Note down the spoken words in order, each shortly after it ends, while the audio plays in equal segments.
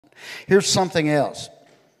Here's something else.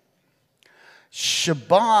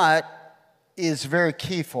 Shabbat is very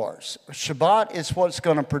key for us. Shabbat is what's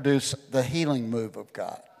going to produce the healing move of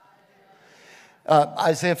God.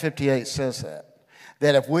 Isaiah 58 says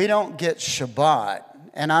that if we don't get Shabbat,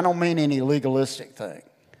 and I don't mean any legalistic thing,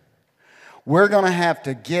 we're going to have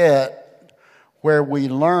to get where we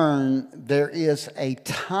learn there is a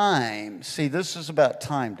time. See, this is about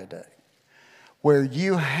time today, where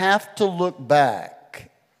you have to look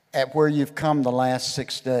back at where you've come the last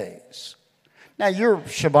 6 days. Now, your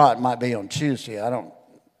Shabbat might be on Tuesday. I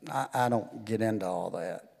don't get into all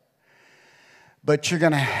that. But you're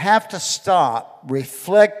going to have to stop,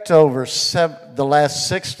 reflect over the last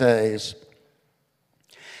 6 days,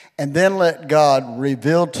 and then let God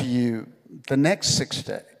reveal to you the next 6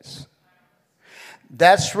 days.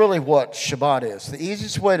 That's really what Shabbat is. The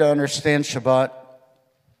easiest way to understand Shabbat,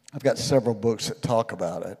 I've got several books that talk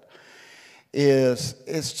about it, is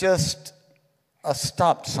it's just a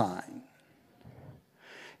stop sign.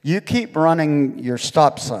 You keep running your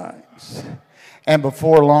stop signs, and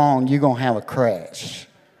before long, you're going to have a crash.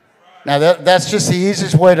 Now, that's just the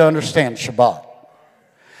easiest way to understand Shabbat.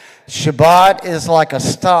 Shabbat is like a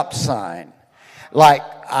stop sign. Like,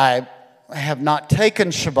 I have not taken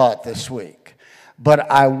Shabbat this week, but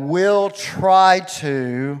I will try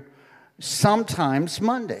to sometimes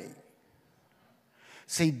Monday.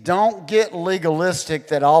 See, don't get legalistic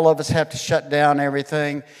that all of us have to shut down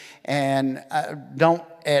everything, and don't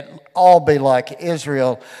at all be like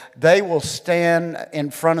Israel. They will stand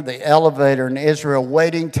in front of the elevator in Israel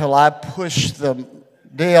waiting till I push the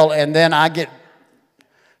deal, and then I get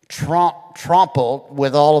trampled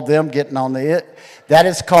with all of them getting on it. That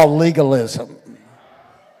is called legalism.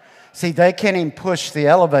 See, they can't even push the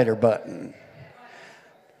elevator button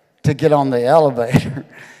to get on the elevator.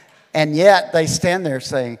 And yet they stand there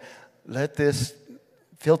saying, let this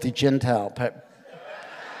filthy Gentile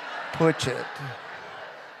push it.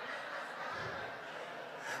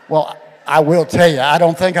 Well, I will tell you, I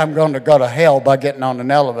don't think I'm going to go to hell by getting on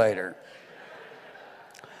an elevator.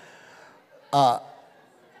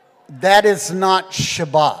 That is not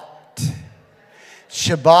Shabbat.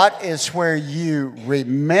 Shabbat is where you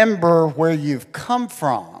remember where you've come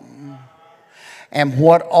from and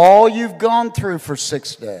what all you've gone through for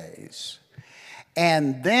 6 days.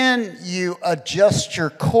 And then you adjust your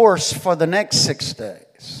course for the next 6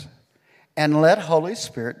 days and let Holy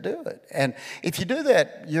Spirit do it. And if you do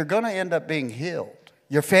that, you're going to end up being healed.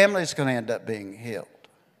 Your family's going to end up being healed.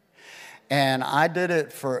 And I did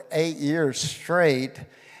it for 8 years straight,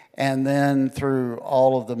 and then through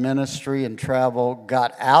all of the ministry and travel,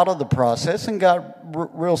 got out of the process and got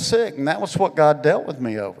real sick. And that was what God dealt with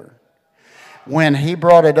me over. When he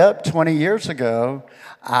brought it up 20 years ago,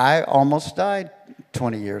 I almost died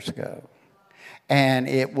 20 years ago. And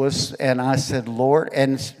I said, Lord,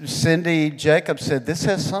 and Cindy Jacobs said, this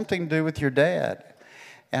has something to do with your dad.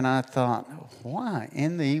 And I thought, why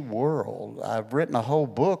in the world? I've written a whole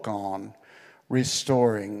book on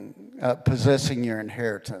restoring, possessing your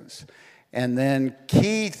inheritance. And then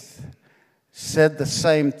Keith said the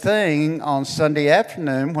same thing on Sunday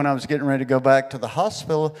afternoon when I was getting ready to go back to the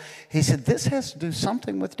hospital. He said, this has to do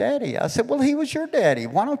something with Daddy. I said, well, he was your daddy.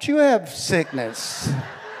 Why don't you have sickness?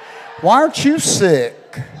 Why aren't you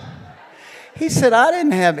sick? He said, I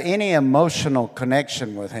didn't have any emotional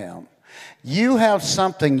connection with him. You have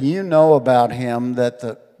something you know about him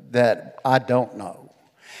that I don't know.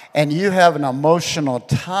 And you have an emotional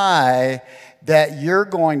tie that you're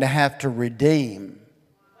going to have to redeem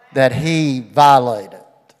that he violated.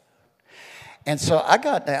 And so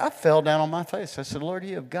I fell down on my face. I said, Lord,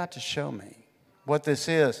 you have got to show me what this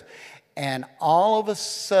is. And all of a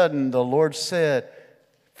sudden, the Lord said,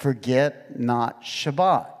 forget not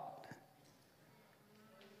Shabbat.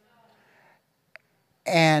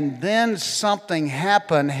 And then something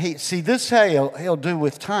happened. This is how he'll do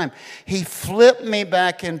with time. He flipped me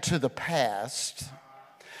back into the past.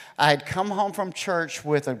 I had come home from church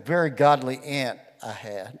with a very godly aunt I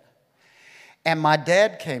had. And my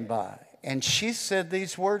dad came by. And she said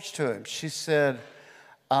these words to him. She said,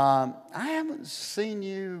 I haven't seen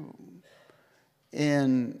you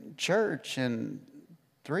in church in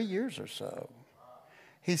 3 years or so.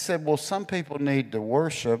 He said, well, some people need to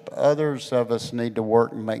worship. Others of us need to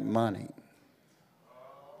work and make money.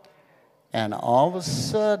 And all of a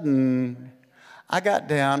sudden, I got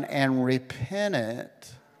down and repented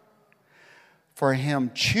for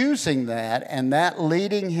him choosing that and that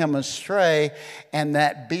leading him astray and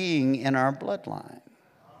that being in our bloodline.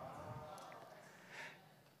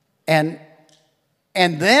 And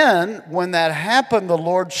then when that happened, the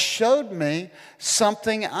Lord showed me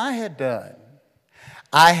something I had done.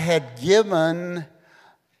 I had given,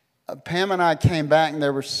 Pam and I came back, and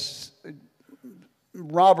there was,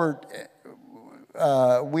 Robert,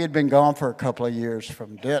 we had been gone for a couple of years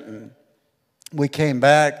from Denton. We came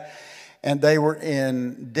back, and they were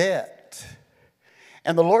in debt.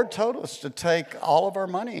 And the Lord told us to take all of our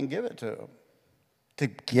money and give it to them, to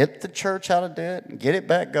get the church out of debt and get it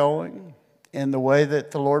back going in the way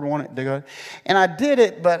that the Lord wanted to go. And I did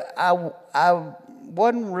it, but I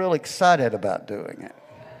wasn't real excited about doing it.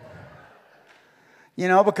 You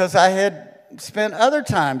know, because I had spent other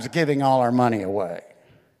times giving all our money away.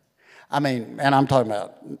 I mean, and I'm talking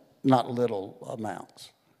about not little amounts.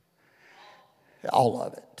 All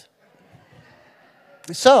of it.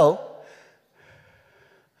 So,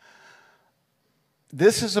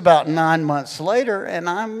 this is about 9 months later, and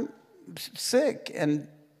I'm sick and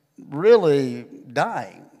really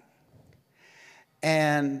dying.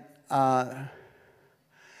 And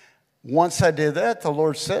once I did that, the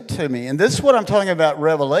Lord said to me, and this is what I'm talking about,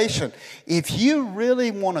 revelation. If you really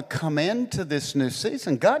want to come into this new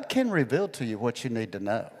season, God can reveal to you what you need to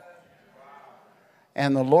know.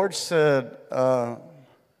 And the Lord said,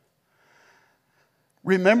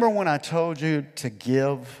 remember when I told you to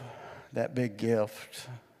give that big gift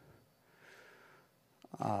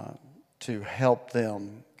to help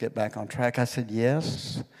them get back on track? I said,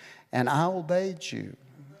 yes, and I obeyed you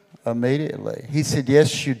immediately. He said,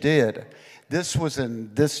 yes, you did. This was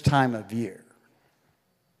in this time of year,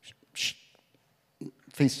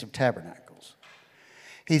 Feast of Tabernacles.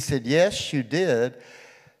 He said, yes, you did,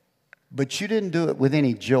 but you didn't do it with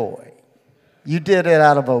any joy. You did it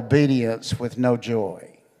out of obedience with no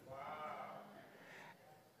joy.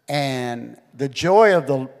 And the joy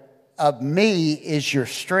of me is your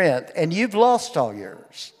strength, and you've lost all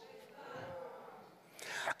yours.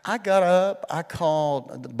 I got up, I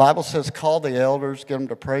called, the Bible says call the elders, get them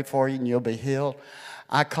to pray for you, and you'll be healed.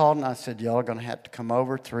 I called and I said, y'all are going to have to come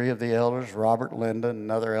over. 3 of the elders, Robert, Linda, and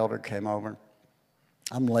another elder came over.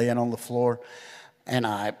 I'm laying on the floor, and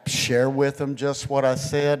I share with them just what I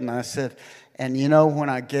said. And I said, and you know, when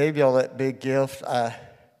I gave y'all that big gift, I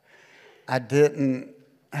didn't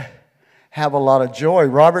have a lot of joy.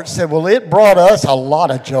 Robert said, well, it brought us a lot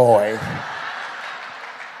of joy.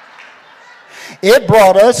 It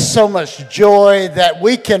brought us so much joy that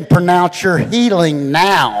we can pronounce your healing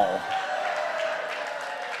now.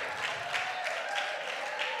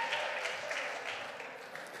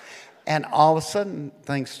 And all of a sudden,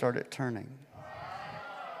 things started turning.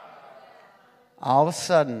 All of a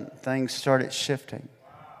sudden, things started shifting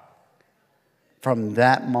from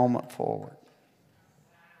that moment forward.